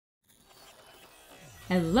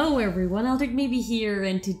Hello everyone, Alteredmaybe here,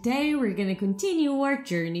 and today we're gonna continue our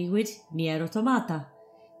journey with NieR Automata.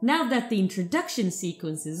 Now that the introduction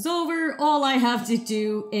sequence is over, all I have to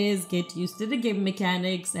do is get used to the game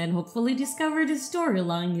mechanics and hopefully discover the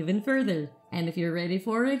storyline even further. And if you're ready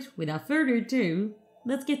for it, without further ado,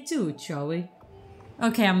 let's get to it, shall we?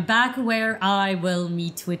 Okay, I'm back where I will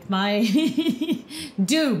meet with my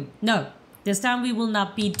doom. No, this time we will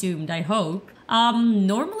not be doomed, I hope.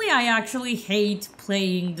 Normally I actually hate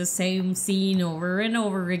playing the same scene over and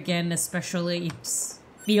over again, especially it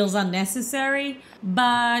feels unnecessary,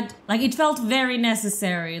 but like it felt very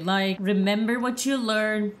necessary. Like, remember what you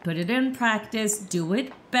learned, put it in practice, do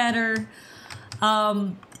it better.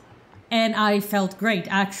 And I felt great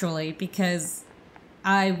actually, because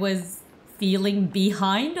I was feeling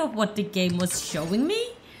behind of what the game was showing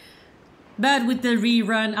me. But with the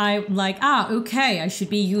rerun, I'm like, okay, I should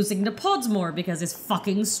be using the pods more because it's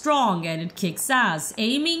fucking strong and it kicks ass.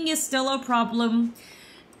 Aiming is still a problem.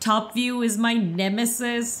 Top view is my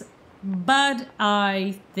nemesis, but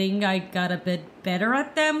I think I got a bit better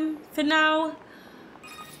at them for now.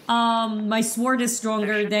 My sword is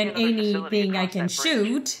stronger than anything I can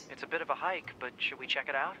shoot. It's a bit of a hike, but should we check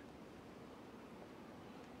it out?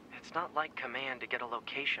 It's not like Command to get a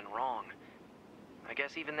location wrong. I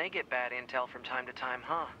guess even they get bad intel from time to time,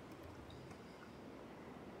 huh?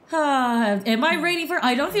 Am I ready for it?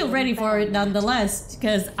 I don't feel ready for it nonetheless,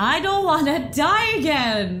 because I don't want to die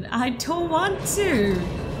again. I don't want to.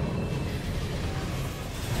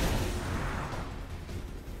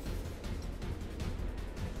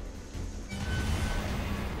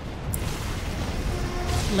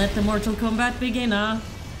 Let the Mortal Kombat begin, huh?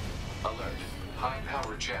 Alert. High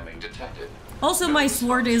power jamming detected. Also, my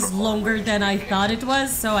sword is longer than I thought it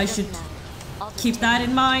was, so I should keep that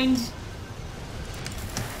in mind.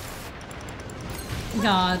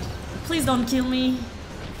 God, please don't kill me.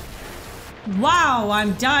 Wow,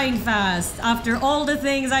 I'm dying fast. After all the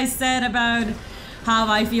things I said about how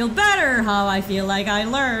I feel better, how I feel like I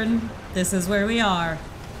learn, this is where we are.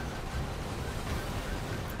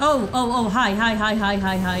 Oh,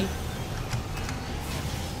 hi.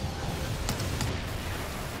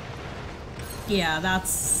 Yeah, that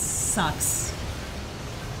sucks.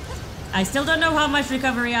 I still don't know how much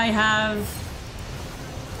recovery I have.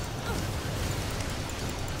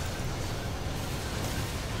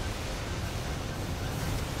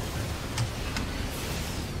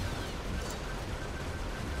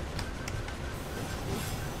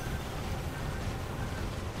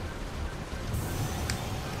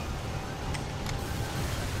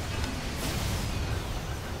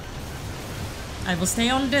 I will stay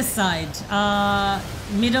on this side.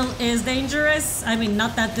 Middle is dangerous. I mean,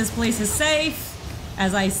 not that this place is safe,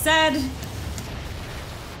 as I said,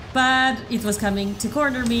 but it was coming to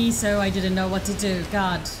corner me, so I didn't know what to do.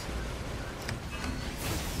 God.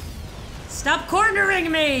 Stop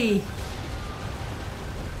cornering me!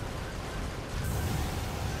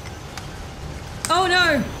 Oh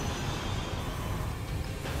no!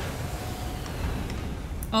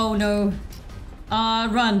 Oh no.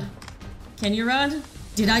 Run. Can you run?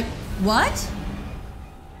 Did I... What?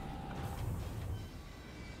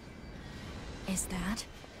 Is that?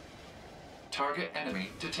 Target enemy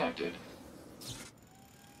detected.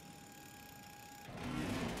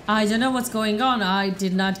 I don't know what's going on. I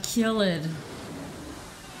did not kill it.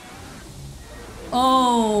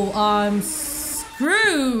 Oh, I'm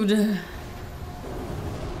screwed.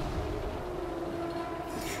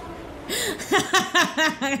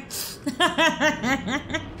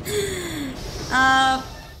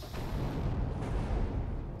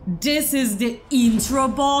 This is the intro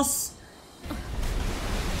boss.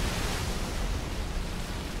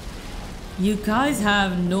 You guys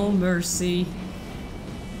have no mercy.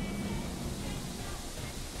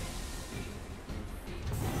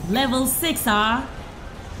 Level 6, huh?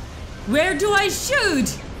 Where do I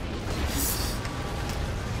shoot?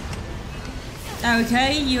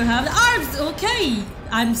 Okay, you have arms. Okay,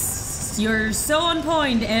 you're so on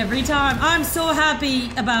point every time. I'm so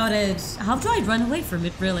happy about it. How do I run away from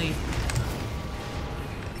it, really?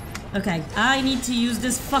 Okay, I need to use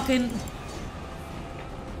this fucking...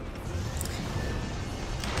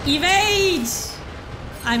 Evade!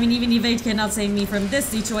 I mean, even evade cannot save me from this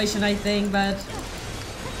situation, I think, but...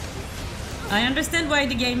 I understand why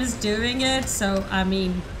the game is doing it, so, I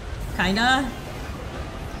mean, kinda.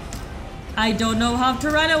 I don't know how to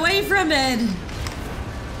run away from it.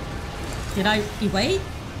 Did I evade?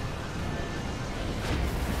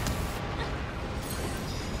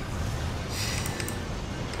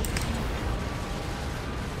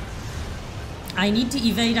 I need to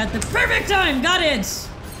evade at the perfect time! Got it!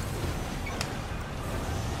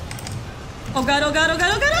 Oh god, oh god, oh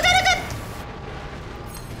god, oh god, oh god, oh god!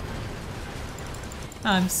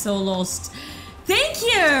 I'm so lost. Thank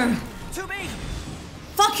you! To me!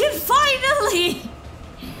 Fucking finally!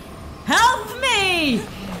 Help me!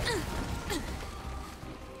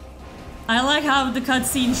 I like how the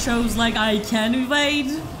cutscene shows like I can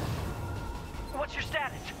evade. What's your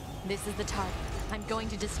status? This is the target. I'm going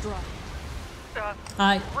to destroy.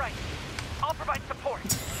 Right. I'll provide support.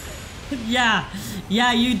 Yeah,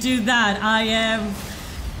 you do that. I am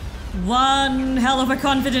one hell of a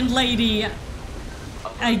confident lady,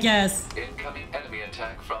 I guess. Incoming enemy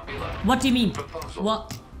attack from below. What do you mean? Proposal.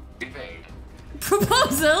 What? Evade.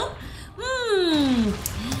 Proposal?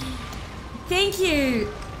 Thank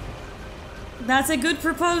you. That's a good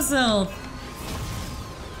proposal.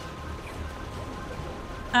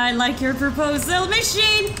 I like your proposal,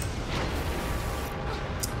 machine.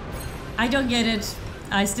 I don't get it.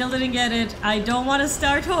 I still didn't get it. I don't want to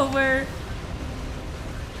start over.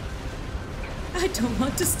 I don't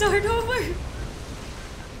want to start over.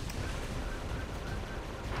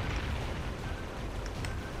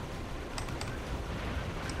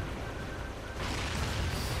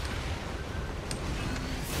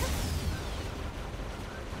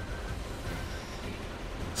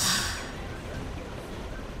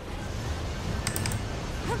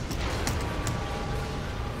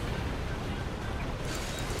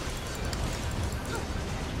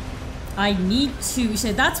 I need to.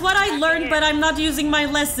 That's what I learned, but I'm not using my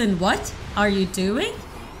lesson. What are you doing?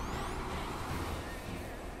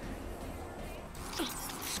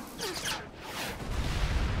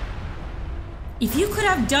 If you could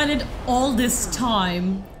have done it all this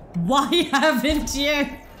time, why haven't you?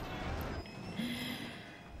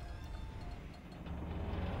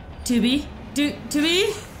 To be? To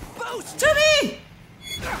be? To be!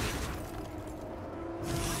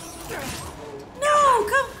 No,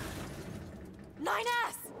 come.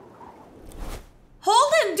 9S!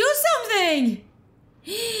 Hold him, do something!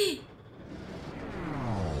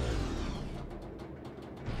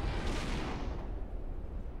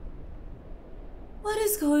 What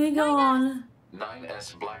is going on?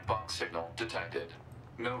 9S black box signal detected.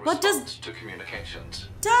 No What response does to communications.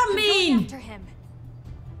 that Going mean? after him.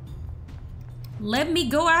 Let me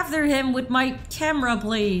go after him with my camera,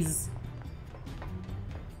 please.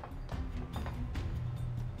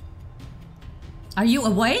 Are you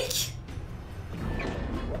awake?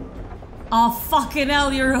 Oh, fucking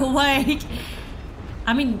hell, you're awake.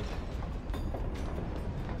 I mean,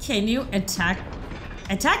 can you attack?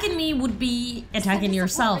 Attacking me would be attacking Send a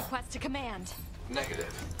yourself. support request to command.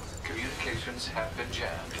 Negative. Communications have been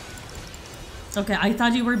jammed. Okay, I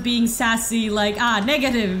thought you were being sassy, like,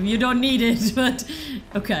 negative, you don't need it, but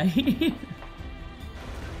okay.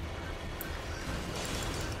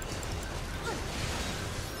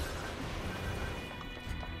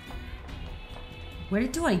 Where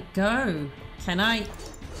do I go? Can I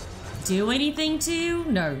do anything to you?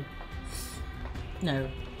 No. No.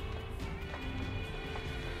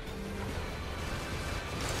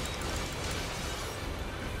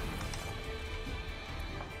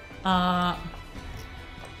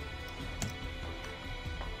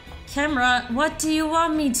 Camera, what do you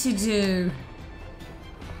want me to do?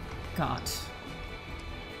 God.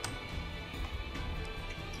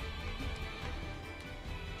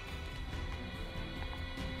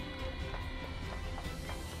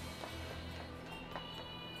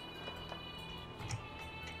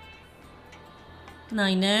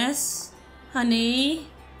 Nines, honey.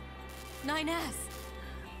 9S!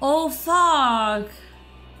 Oh fuck.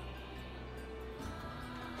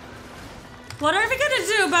 What are we gonna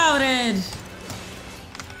do about it?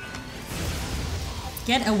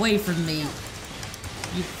 Get away from me,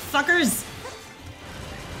 you fuckers.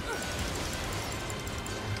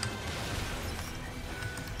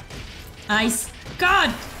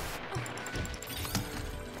 God.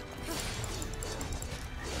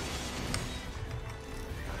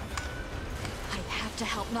 To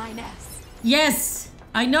help 9S. Yes,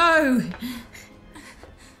 I know.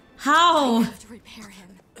 How? I have to repair him.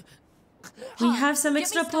 We have some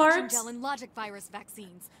extra parts. Gel and logic virus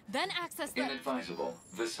vaccines. Then access the Inadvisable.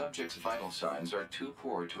 The subject's vital signs are too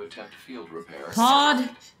poor to attempt field repair. Pod.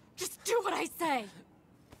 Just do what I say.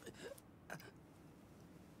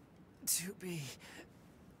 To be.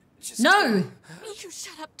 Just No. You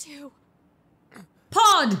shut up too.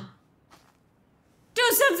 Pod. Do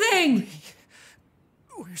something.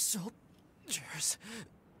 We're soldiers.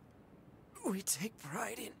 We take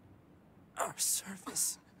pride in our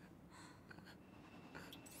service.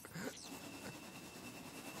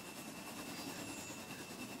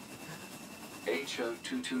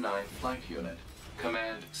 HO-229 flight unit.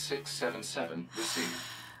 Command 677 received.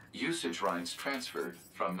 Usage rights transferred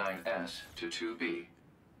from 9S to 2B.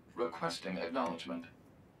 Requesting acknowledgement.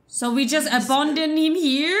 So we just abandon him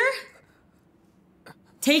here?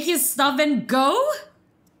 Take his stuff and go?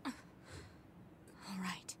 All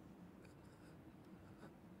right.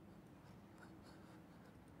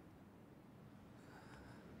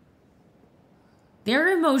 Their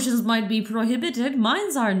emotions might be prohibited,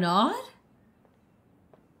 mine's are not.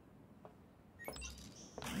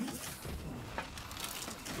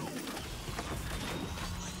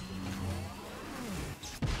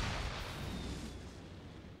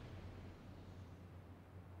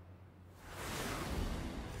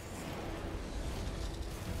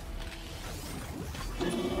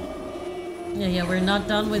 Yeah, we're not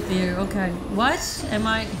done with the... Okay. What? Am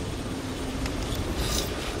I...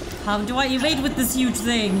 How do I evade with this huge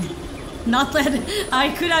thing? Not that I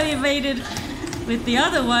could have evaded with the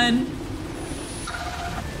other one.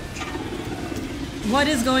 What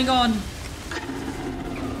is going on?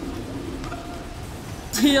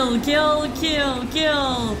 Kill, kill, kill,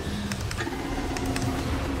 kill.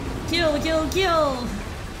 Kill, kill, kill.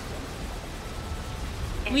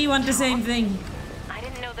 We want the same thing. I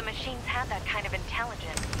didn't know the machines had that kind of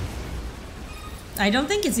intelligence. I don't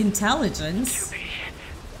think it's intelligence.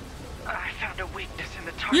 I found a weakness in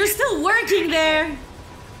the target. You're still working there.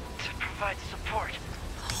 To provide support.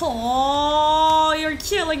 Oh, you're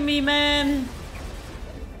killing me, man.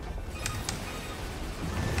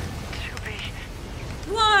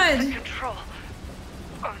 What? The control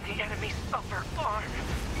on the enemy's upper arm.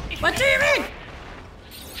 What do you mean?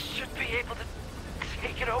 Should be able to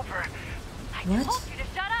take it over. I What? told you to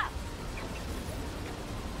shut up.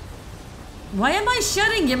 Why am I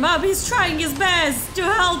shutting him up? He's trying his best to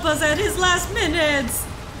help us at his last minutes.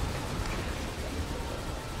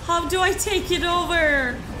 How do I take it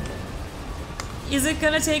over? Is it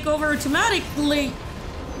gonna take over automatically?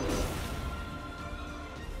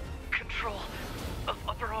 Control of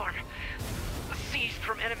upper arm. Seized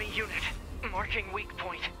from enemy unit. Marking weak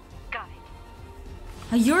point. Got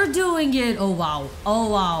it. You're doing it. Oh wow. Oh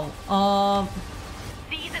wow.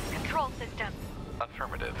 Seize its control system.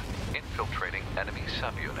 Affirmative. Infiltrating enemy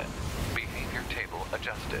subunit. Behavior table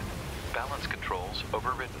adjusted. Balance controls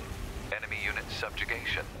overridden. Enemy unit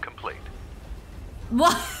subjugation complete.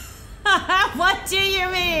 What? What do you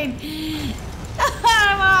mean?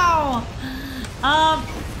 Wow.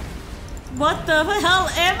 What the hell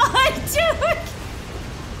am I doing?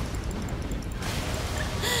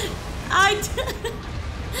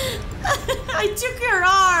 I took your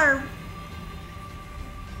arm.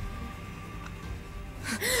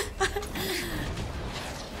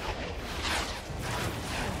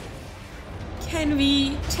 Can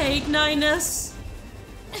we take 9S?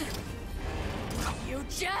 You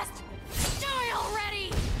just die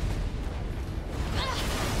already!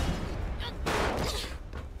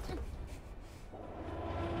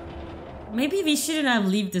 Maybe we shouldn't have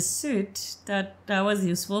left the suit. That was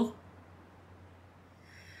useful.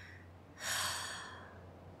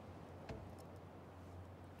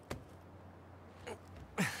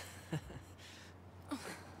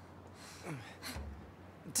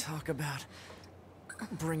 Talk about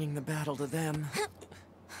bringing the battle to them.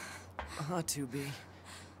 To be.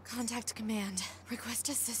 Contact command. Request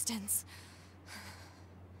assistance.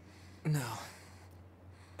 No.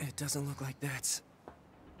 It doesn't look like that's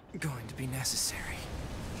going to be necessary.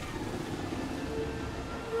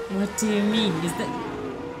 What do you mean? Is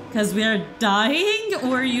that because we are dying,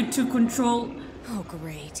 or are you to control? Oh,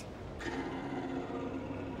 great.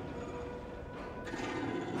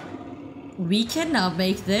 We cannot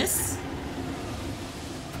make this.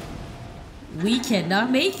 We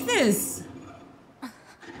cannot make this. I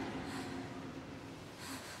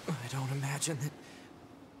don't imagine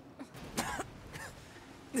that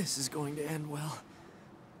this is going to end well.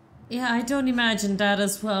 Yeah, I don't imagine that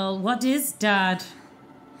as well. What is Dad?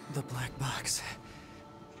 The black box.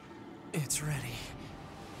 It's ready.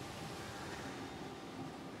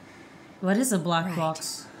 What is a black Right.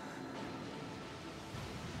 box?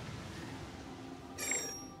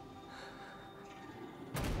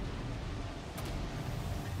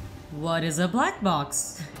 What is a black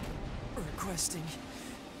box? Requesting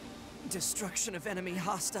destruction of enemy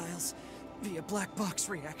hostiles via black box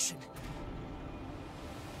reaction.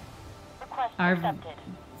 Request Are accepted.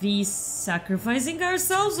 we sacrificing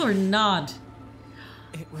ourselves or not?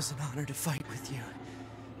 It was an honor to fight with you.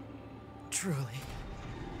 Truly.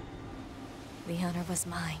 The honor was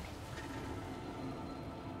mine.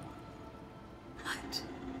 What?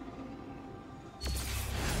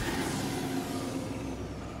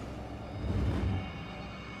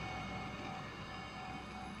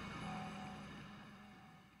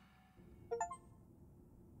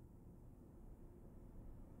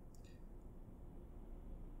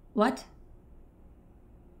 What?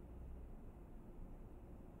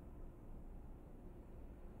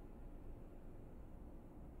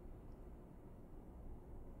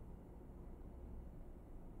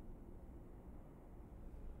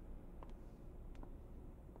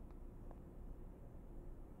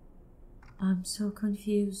 I'm so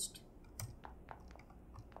confused.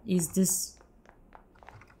 Is this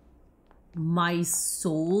my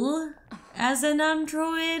soul as an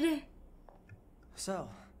android? So,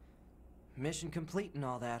 mission complete and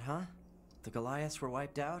all that, huh? The Goliaths were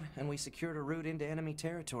wiped out, and we secured a route into enemy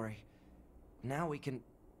territory. Now we can...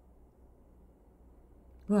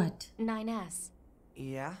 What? 9S,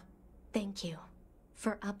 Yeah? thank you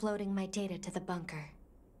for uploading my data to the bunker.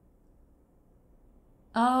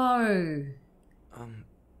 Oh.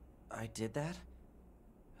 I did that?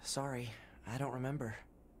 Sorry, I don't remember.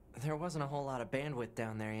 There wasn't a whole lot of bandwidth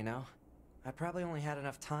down there, you know? I probably only had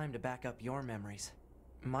enough time to back up your memories.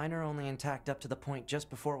 Mine are only intact up to the point just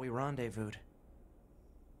before we rendezvoused.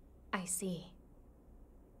 I see.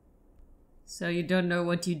 So you don't know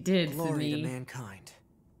what you did for Glory to me. mankind.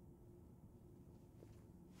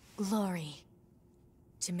 Glory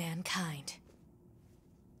to mankind.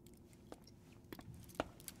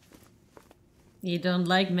 You don't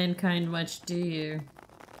like mankind much, do you?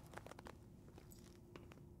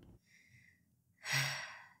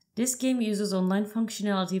 This game uses online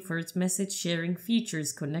functionality for its message sharing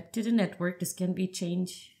features. Connected to the network, this can be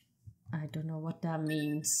changed. I don't know what that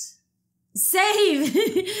means. Save!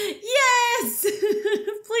 Yes!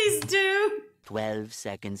 Please do! 12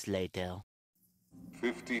 seconds later.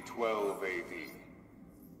 5012 AD.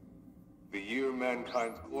 The year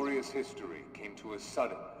mankind's glorious history came to a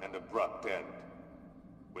sudden and abrupt end,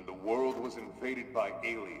 when the world was invaded by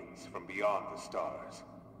aliens from beyond the stars.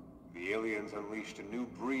 The aliens unleashed a new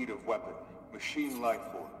breed of weapon, machine life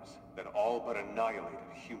forms, that all but annihilated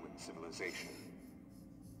human civilization.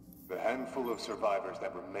 The handful of survivors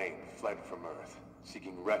that remained fled from Earth,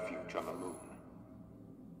 seeking refuge on the moon.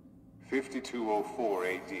 5204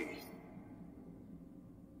 AD.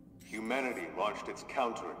 Humanity launched its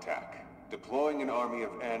counterattack, deploying an army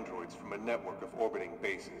of androids from a network of orbiting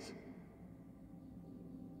bases.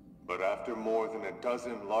 But after more than a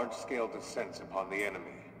dozen large-scale descents upon the enemy,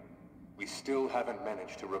 we still haven't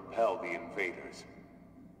managed to repel the invaders.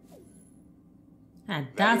 And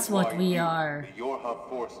that's what we are. The Yorha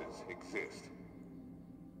forces exist.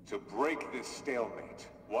 To break this stalemate,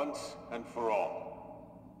 once and for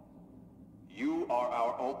all. You are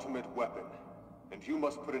our ultimate weapon, and you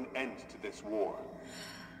must put an end to this war.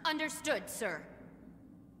 Understood, sir.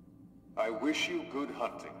 I wish you good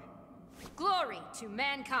hunting. Glory to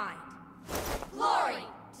mankind. Glory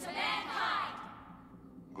to mankind.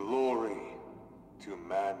 Glory to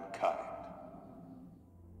mankind.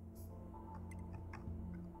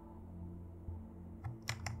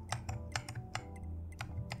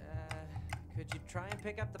 Could you try and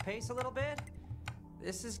pick up the pace a little bit?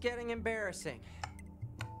 This is getting embarrassing.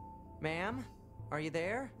 Ma'am, are you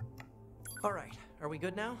there? All right, are we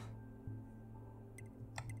good now?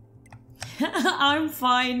 I'm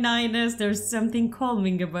fine, Ninus. There's something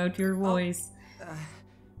calming about your voice.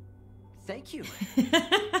 Thank you.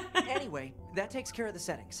 Anyway, that takes care of the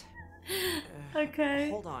settings. Okay.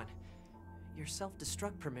 Hold on. Your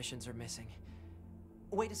self-destruct permissions are missing.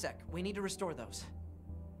 Wait a sec, we need to restore those.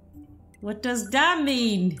 What does that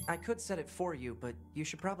mean? I could set it for you, but you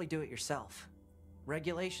should probably do it yourself.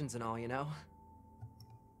 Regulations and all, you know?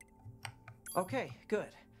 Okay, good.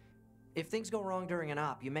 If things go wrong during an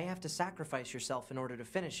op, you may have to sacrifice yourself in order to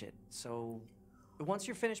finish it, so... Once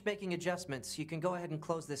you're finished making adjustments, you can go ahead and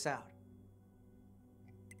close this out.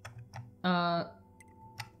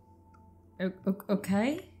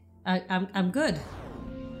 Okay. I'm good.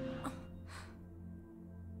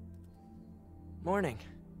 Morning.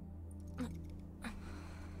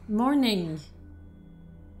 Morning.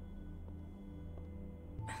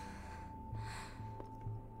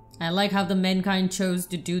 I like how the mankind chose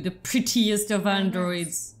to do the prettiest of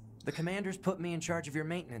androids. The commander's put me in charge of your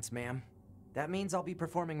maintenance, ma'am. That means I'll be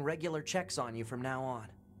performing regular checks on you from now on.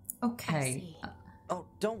 Okay. Oh,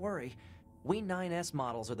 don't worry. We 9S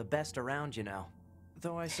models are the best around, you know.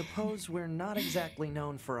 Though I suppose we're not exactly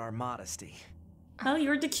known for our modesty. Oh,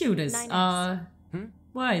 you're the cutest. 9S.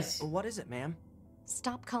 What? What is it, ma'am?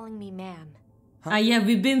 Stop calling me ma'am. Huh? Yeah,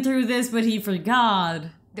 we've been through this, but he forgot.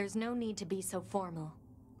 There's no need to be so formal.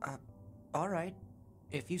 Alright.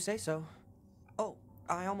 If you say so. Oh,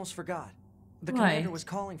 I almost forgot. The What? commander was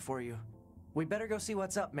calling for you. We better go see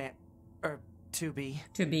what's up, man. To be.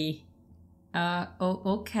 To be.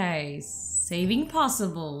 Okay. Saving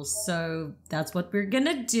possible. So that's what we're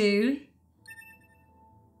gonna do.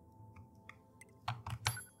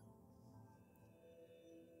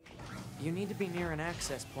 You need to be near an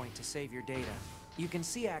access point to save your data. You can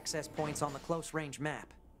see access points on the close-range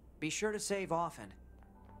map. Be sure to save often.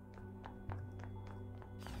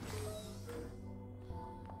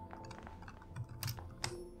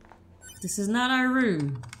 This is not our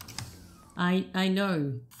room. I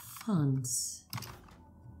know. Funds.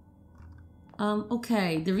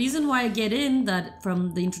 Okay, the reason why I get in, that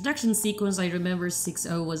from the introduction sequence I remember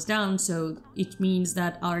 6-0 was down, so it means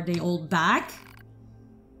that are they all back?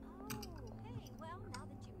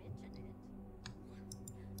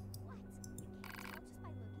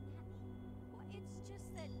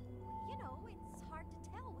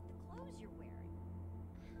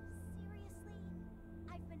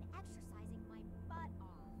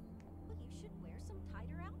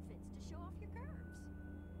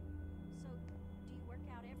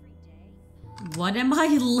 What am I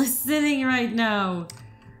listening right now?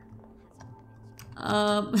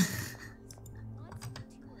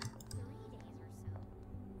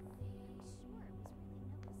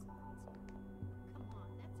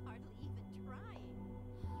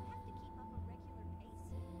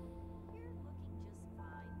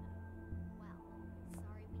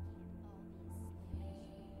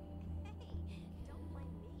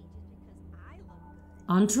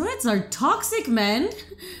 Androids are toxic, man.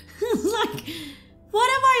 Like, what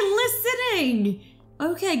am I listening?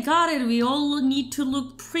 Okay, got it. We all need to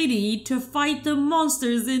look pretty to fight the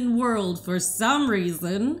monsters in world for some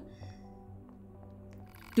reason.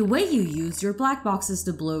 The way you used your black boxes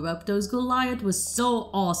to blow up those Goliath was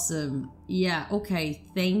so awesome. Yeah, okay,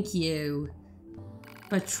 thank you.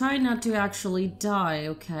 But try not to actually die,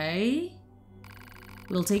 okay?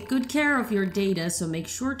 We'll take good care of your data, so make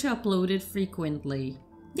sure to upload it frequently.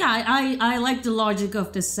 Yeah, I like the logic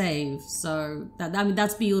of the save, so I mean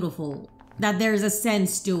that's beautiful. That there's a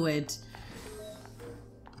sense to it.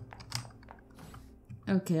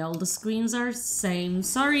 Okay, all the screens are same.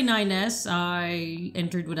 Sorry, 9S, I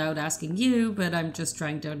entered without asking you, but I'm just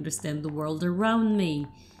trying to understand the world around me.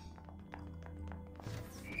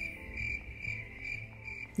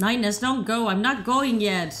 9S, don't go. I'm not going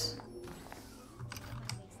yet.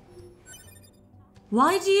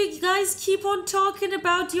 Why do you guys keep on talking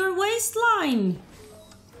about your waistline?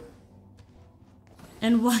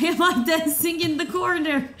 And why am I dancing in the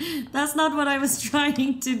corner? That's not what I was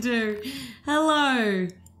trying to do. Hello.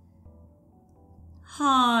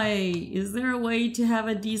 Hi. Is there a way to have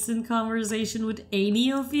a decent conversation with any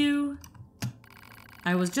of you?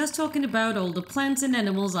 I was just talking about all the plants and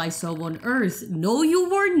animals I saw on Earth. No, you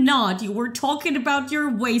were not. You were talking about your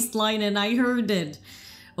waistline and I heard it.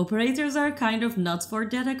 Operators are kind of nuts for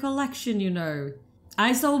data collection, you know.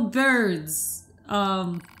 I saw birds.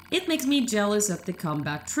 It makes me jealous of the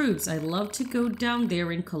combat troops. I'd love to go down there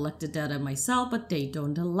and collect the data myself, but they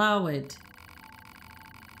don't allow it.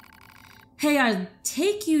 Hey, I'd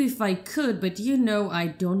take you if I could, but you know I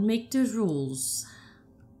don't make the rules.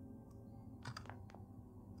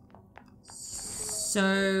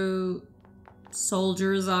 So...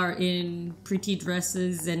 soldiers are in pretty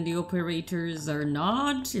dresses and the operators are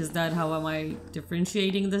not? Is that how am I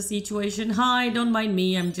differentiating the situation? Hi, don't mind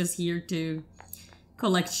me, I'm just here to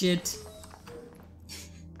collect shit.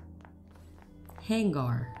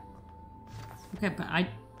 Hangar. Okay, but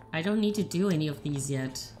I don't need to do any of these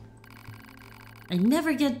yet. I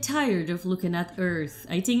never get tired of looking at Earth.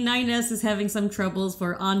 I think 9S is having some troubles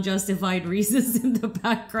for unjustified reasons in the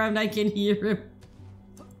background. I can hear him.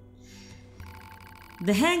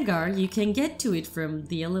 The hangar, you can get to it from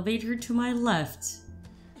the elevator to my left.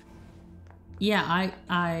 Yeah,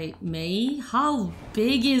 I may? How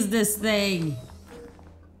big is this thing?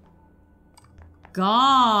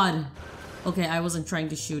 God! Okay, I wasn't trying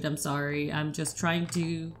to shoot, I'm sorry. I'm just trying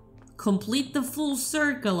to complete the full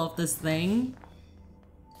circle of this thing.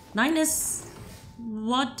 9S,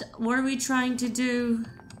 what were we trying to do?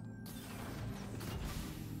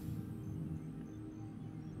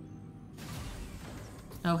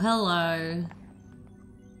 Oh, hello.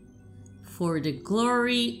 For the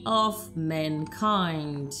glory of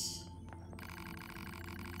mankind.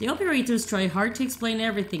 The operators try hard to explain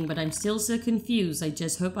everything, but I'm still so confused. I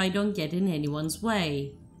just hope I don't get in anyone's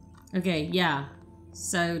way. Okay, yeah.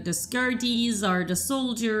 So the skirties are the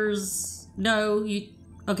soldiers. No, you...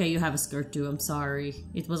 Okay, you have a skirt too, I'm sorry.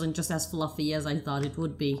 It wasn't just as fluffy as I thought it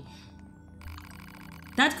would be.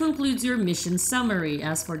 That concludes your mission summary.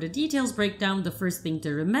 As for the details breakdown, the first thing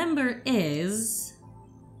to remember is...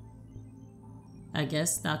 I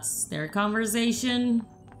guess that's their conversation.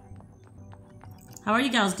 How are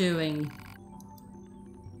you guys doing?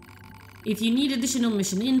 If you need additional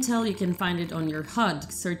mission intel, you can find it on your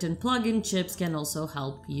HUD. Certain plugin chips can also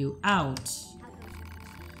help you out.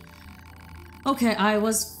 Okay, I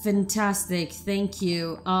was fantastic. Thank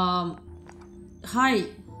you. Hi,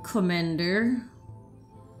 Commander.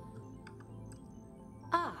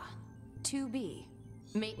 Ah, 2B.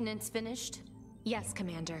 Maintenance finished? Yes,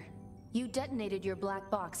 Commander. You detonated your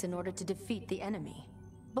black box in order to defeat the enemy.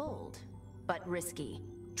 Bold, but risky.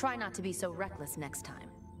 Try not to be so reckless next time.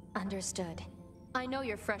 Understood. I know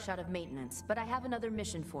you're fresh out of maintenance, but I have another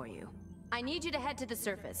mission for you. I need you to head to the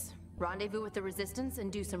surface, rendezvous with the Resistance,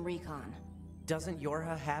 and do some recon. Doesn't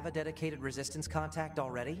Yorha have a dedicated Resistance contact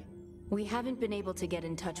already? We haven't been able to get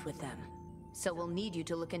in touch with them, so we'll need you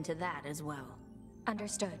to look into that as well.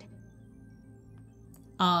 Understood.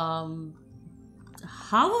 How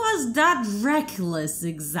was that reckless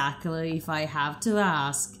exactly, if I have to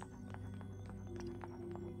ask?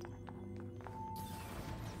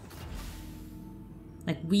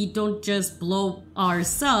 Like, we don't just blow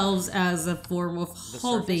ourselves as a form of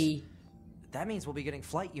hobby. That means we'll be getting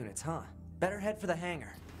flight units, huh? Better head for the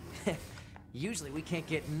hangar. Usually we can't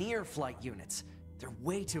get near flight units. They're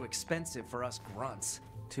way too expensive for us grunts.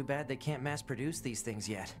 Too bad they can't mass produce these things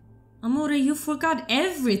yet. Amore, you forgot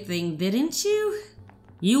everything, didn't you?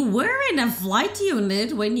 You were in a flight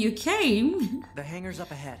unit when you came. The hangar's up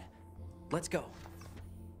ahead. Let's go.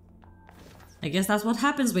 I guess that's what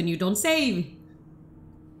happens when you don't save.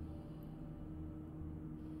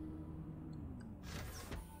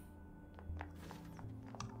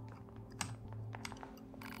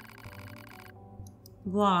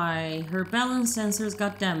 Why? Her balance sensors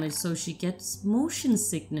got damaged, so she gets motion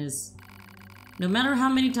sickness. No matter how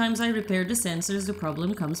many times I repair the sensors, the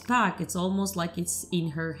problem comes back. It's almost like it's in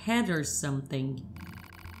her head or something.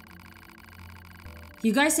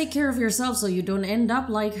 You guys take care of yourself so you don't end up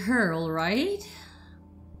like her, alright?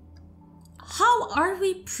 How are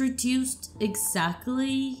we produced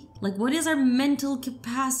exactly? Like, what is our mental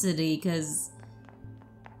capacity? Because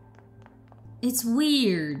it's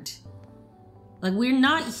weird. Like, we're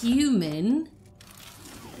not human.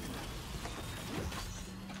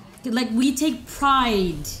 Like, we take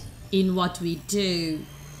pride in what we do.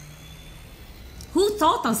 Who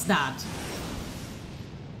taught us that?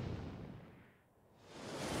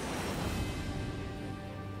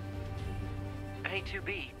 Hey,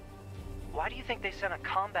 2B. Why do you think they sent a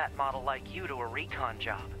combat model like you to a recon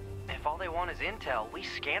job? If all they want is intel, we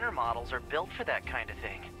scanner models are built for that kind of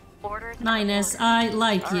thing. Orders. Linus, I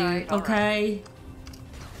like you, okay?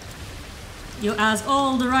 You ask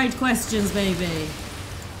all the right questions, baby.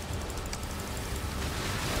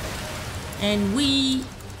 And we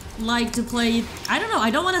like to play, I don't know,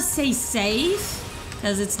 I don't want to say safe,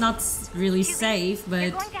 because it's not really safe, but...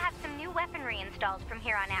 You're going to have some new weaponry installed from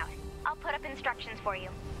here on out. I'll put up instructions for you.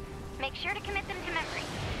 Make sure to commit them to memory.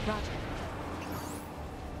 Roger.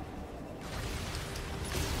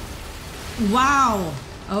 Wow!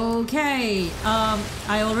 Okay,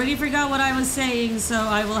 I already forgot what I was saying, so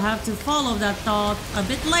I will have to follow that thought a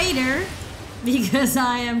bit later, because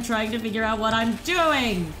I am trying to figure out what I'm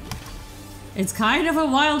doing. It's kind of a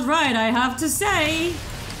wild ride, I have to say.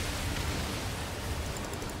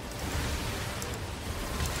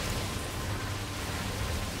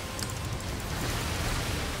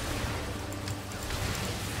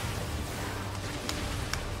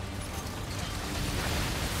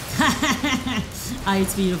 Ah,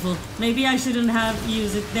 it's beautiful. Maybe I shouldn't have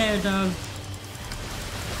used it there, though.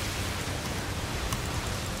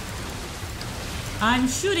 I'm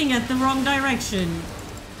shooting at the wrong direction.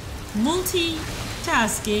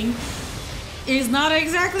 Multitasking is not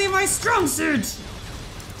exactly my strong suit.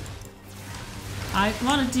 I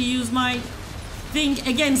wanted to use my thing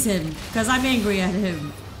against him, because I'm angry at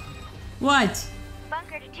him. What?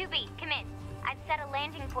 Bunker to 2B, come in. I've set a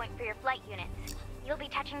landing point for your flight units. You'll be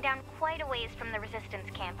touching down quite a ways from the Resistance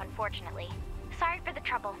camp, unfortunately. Sorry for the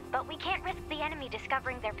trouble, but we can't risk the enemy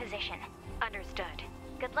discovering their position. Understood.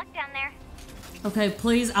 Good luck down there. Okay,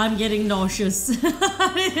 please, I'm getting nauseous.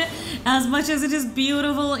 As much as it is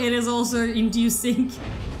beautiful, it is also inducing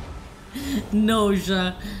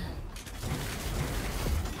nausea.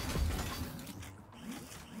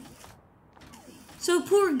 So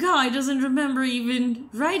poor guy doesn't remember even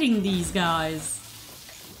writing these guys.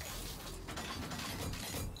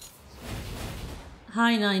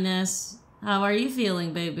 Hi, Nines. How are you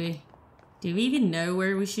feeling, baby? Do we even know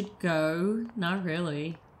where we should go? Not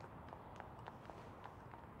really.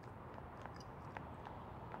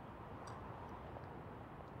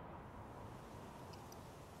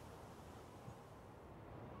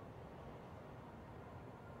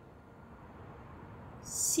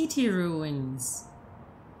 City ruins.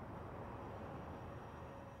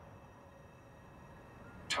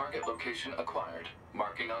 Target location acquired.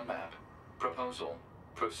 Marking on map. Proposal.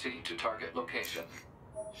 Proceed to target location.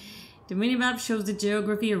 The minimap shows the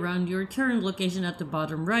geography around your current location at the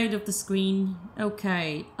bottom right of the screen.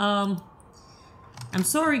 Okay, I'm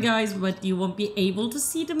sorry guys, but you won't be able to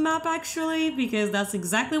see the map actually, because that's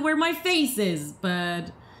exactly where my face is,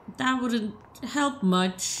 but that wouldn't help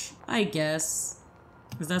much, I guess.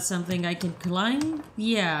 Is that something I can climb?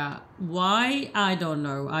 Yeah. Why? I don't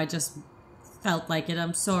know. I just felt like it.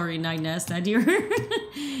 I'm sorry, NieR, that you're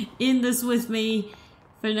in this with me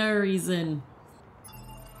for no reason.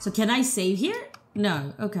 So can I save here?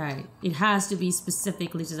 No. Okay. It has to be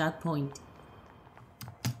specifically to that point.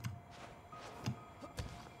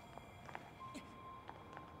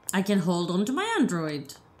 I can hold on to my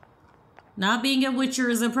android. Not being a witcher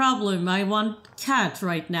is a problem. I want cat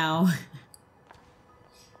right now.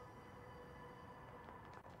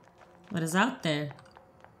 What is out there?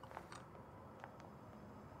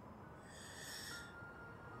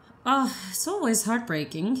 Oh, it's always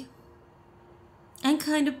heartbreaking. And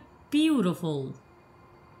kind of beautiful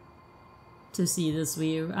to see this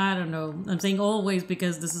view. I don't know. I'm saying always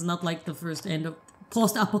because this is not like the first end of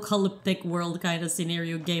post-apocalyptic world kind of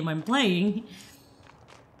scenario game I'm playing.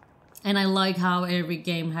 And I like how every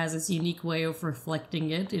game has its unique way of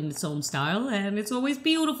reflecting it in its own style. And it's always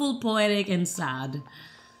beautiful, poetic, and sad.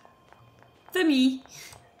 For me.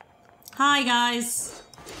 Hi guys.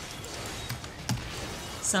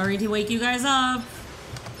 Sorry to wake you guys up.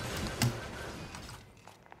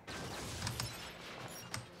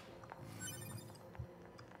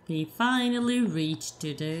 We finally reached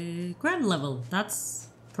to the grand level. That's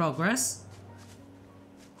progress.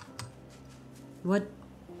 What?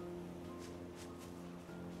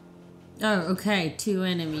 Oh, okay, 2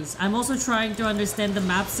 enemies. I'm also trying to understand the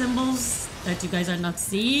map symbols that you guys are not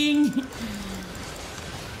seeing.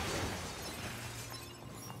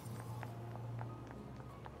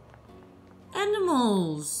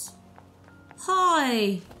 Animals.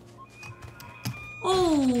 Hi.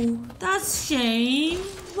 Oh, that's shame.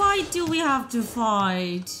 Why do we have to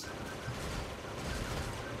fight?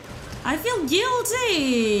 I feel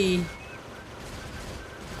guilty.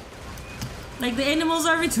 Like the animals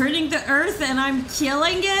are returning to Earth and I'm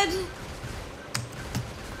killing it?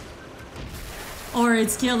 Or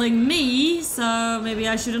it's killing me, so maybe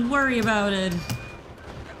I shouldn't worry about it.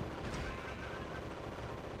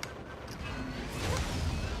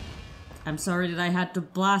 I'm sorry that I had to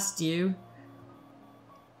blast you.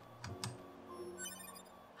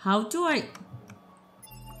 How do I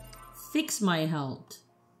fix my health?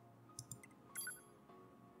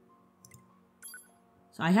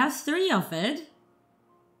 So I have 3 of it.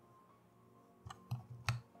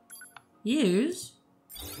 Use.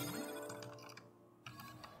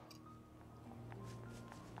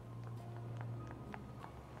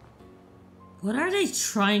 What are they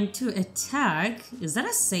trying to attack? Is that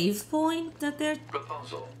a save point that they're...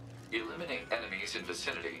 Proposal. Eliminate enemies in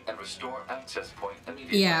vicinity and restore access point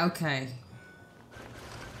immediately. Yeah, okay.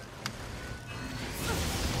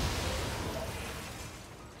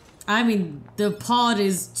 I mean, the pod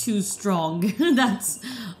is too strong. That's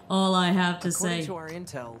all I have to say. According to our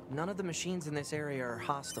intel, none of the machines in this area are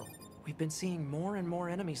hostile. We've been seeing more and more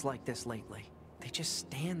enemies like this lately. They just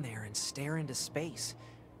stand there and stare into space.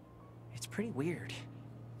 It's pretty weird.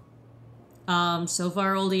 So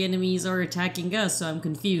far all the enemies are attacking us, so I'm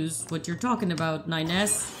confused what you're talking about,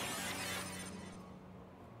 NieR.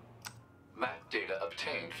 Map data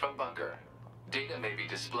obtained from bunker. Data may be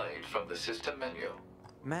displayed from the system menu.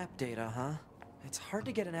 Map data, huh? It's hard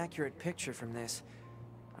to get an accurate picture from this.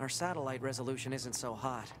 Our satellite resolution isn't so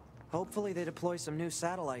hot. Hopefully they deploy some new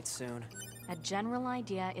satellites soon. A general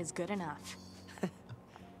idea is good enough.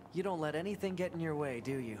 You don't let anything get in your way,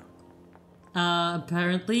 do you?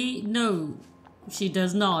 Apparently, no. She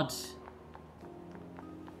does not.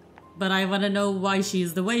 But I wanna know why she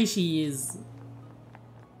is the way she is.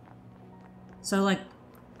 So, like...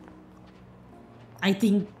 I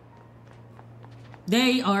think...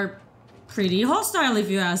 they are pretty hostile, if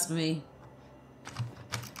you ask me.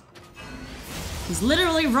 He's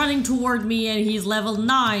literally running toward me and he's level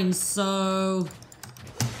 9, so...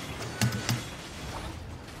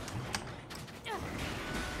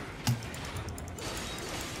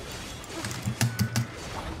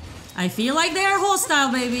 I feel like they are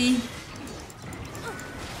hostile, baby.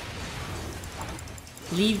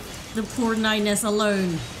 Leave the poor NieR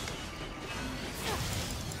alone.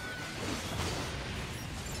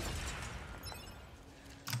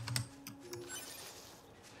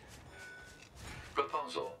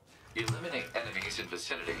 Proposal. Eliminate enemies in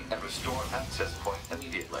vicinity and restore access point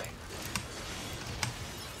immediately.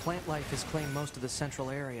 Plant life has claimed most of the central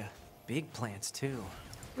area. Big plants, too.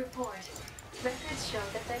 Report. Records show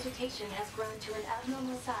that vegetation has grown to an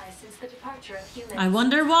abnormal size since the departure of humans. I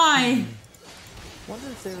wonder why. Wonder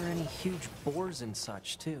if there are any huge boars and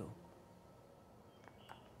such, too.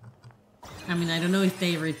 I mean, I don't know if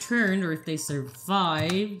they returned or if they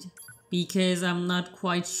survived, because I'm not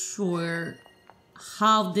quite sure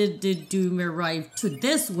how did the Doom arrive to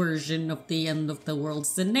this version of the end of the world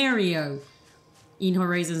scenario. In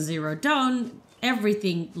Horizon Zero Dawn,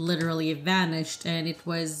 everything literally vanished, and it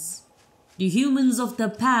was the humans of the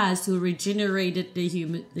past who regenerated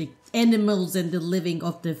the animals and the living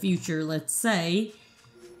of the future, let's say.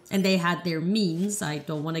 And they had their means. I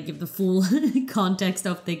don't want to give the full context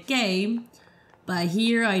of the game. But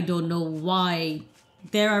here, I don't know why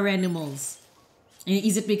there are animals. And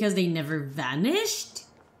is it because they never vanished?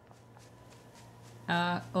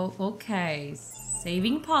 Oh, okay.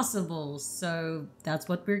 Saving possible. So that's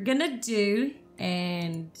what we're gonna do.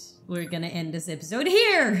 And we're gonna end this episode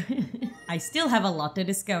here. I still have a lot to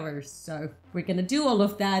discover. So we're gonna do all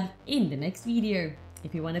of that in the next video.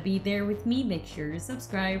 If you want to be there with me, make sure to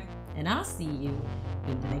subscribe. And I'll see you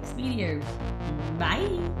in the next video. Bye!